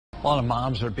A lot of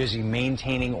moms are busy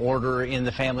maintaining order in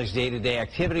the family's day-to-day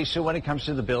activities, so when it comes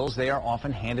to the bills, they are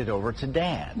often handed over to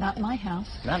dad. Not in my house.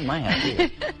 Not in my house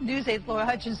either. News 8's Laura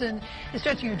Hutchinson is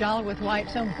stretching your dollar with why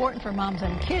it's so important for moms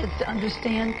and kids to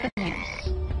understand finance.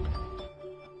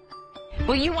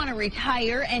 Well, you want to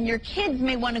retire, and your kids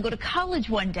may want to go to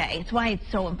college one day. It's why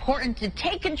it's so important to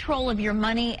take control of your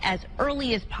money as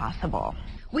early as possible.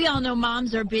 We all know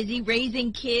moms are busy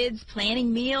raising kids,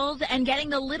 planning meals, and getting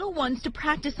the little ones to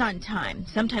practice on time,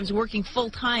 sometimes working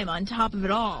full-time on top of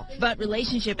it all. But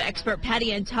relationship expert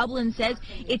PattyAnn Tublin says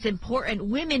it's important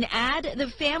women add the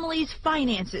family's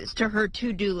finances to her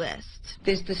to-do list.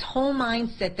 There's this whole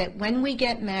mindset that when we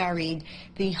get married,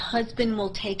 the husband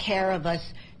will take care of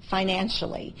us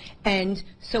financially, and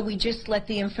so we just let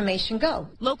the information go.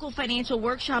 Local financial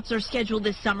workshops are scheduled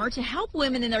this summer to help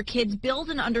women and their kids build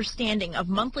an understanding of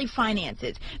monthly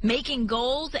finances, making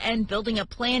goals, and building a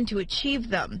plan to achieve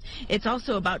them. It's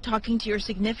also about talking to your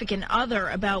significant other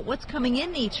about what's coming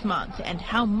in each month and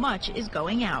how much is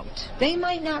going out. They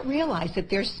might not realize that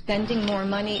they're spending more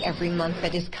money every month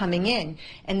that is coming in,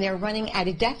 and they're running at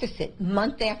a deficit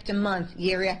month after month,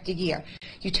 year after year.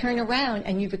 You turn around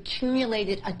and you've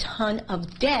accumulated a ton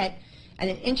of debt and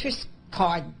an interest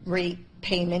card rate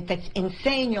payment that's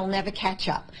insane. You'll never catch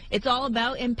up. It's all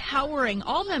about empowering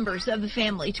all members of the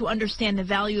family to understand the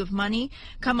value of money,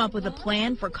 come up with a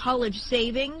plan for college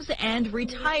savings, and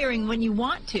retiring when you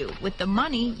want to with the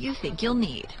money you think you'll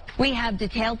need. We have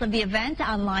details of the event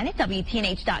online at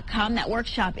WTNH.com. That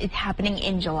workshop is happening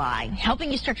in July.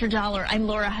 Helping you stretch your dollar, I'm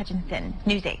Laura Hutchinson,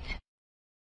 News 8.